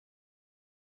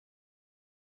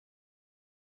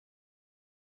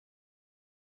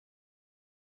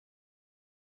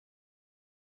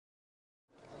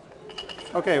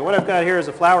Okay, what I've got here is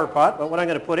a flower pot, but what I'm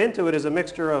going to put into it is a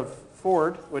mixture of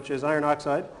Ford, which is iron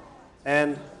oxide,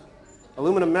 and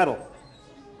aluminum metal.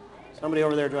 Somebody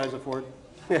over there drives a Ford.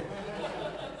 So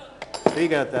you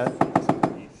got that.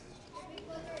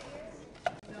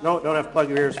 No, don't have to plug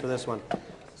your ears for this one.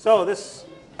 So this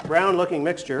brown-looking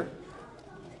mixture,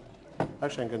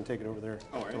 actually I'm going to take it over there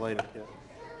to light it. Yeah.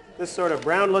 This sort of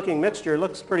brown-looking mixture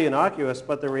looks pretty innocuous,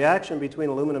 but the reaction between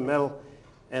aluminum metal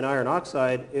and iron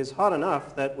oxide is hot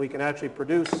enough that we can actually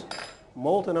produce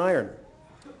molten iron.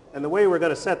 And the way we're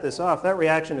going to set this off, that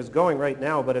reaction is going right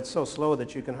now, but it's so slow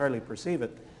that you can hardly perceive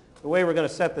it. The way we're going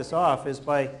to set this off is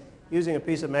by using a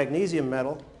piece of magnesium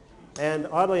metal. And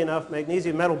oddly enough,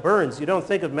 magnesium metal burns. You don't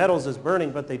think of metals as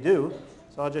burning, but they do.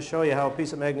 So I'll just show you how a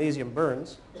piece of magnesium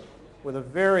burns with a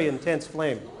very intense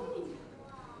flame.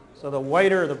 So the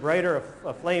whiter, the brighter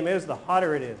a flame is, the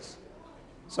hotter it is.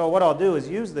 So what I'll do is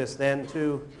use this then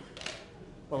to,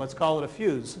 well, let's call it a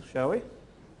fuse, shall we?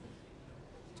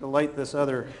 To light this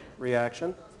other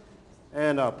reaction.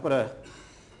 And I'll put a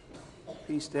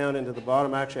piece down into the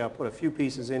bottom. Actually, I'll put a few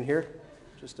pieces in here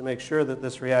just to make sure that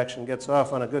this reaction gets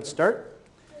off on a good start.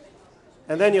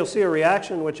 And then you'll see a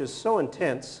reaction which is so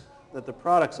intense that the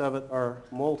products of it are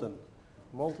molten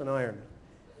iron.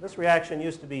 This reaction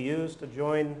used to be used to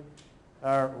join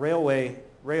railway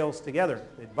rails together.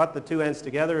 They'd butt the two ends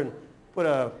together and put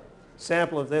a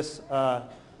sample of this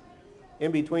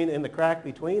in the crack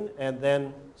between, and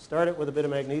then start it with a bit of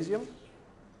magnesium.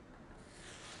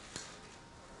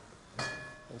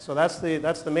 And so that's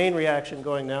the main reaction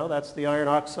going now. That's the iron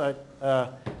oxide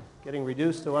getting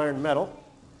reduced to iron metal.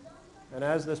 And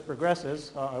as this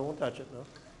progresses, I won't touch it, no.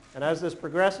 And as this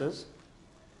progresses,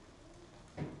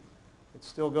 it's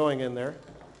still going in there.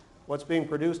 What's being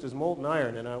produced is molten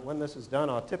iron, and when this is done,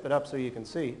 I'll tip it up so you can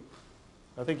see.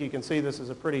 I think you can see this is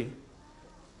a pretty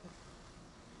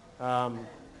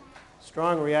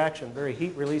strong reaction, very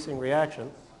heat-releasing reaction.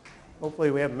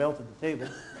 Hopefully we haven't melted the table.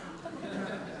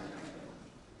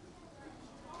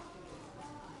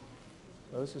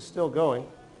 So this is still going.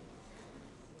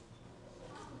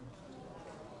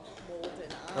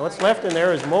 Now what's left in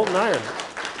there is molten iron.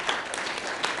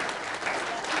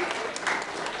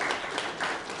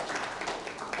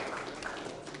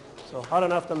 So hot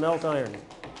enough to melt iron.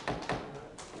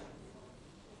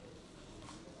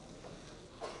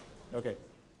 Okay.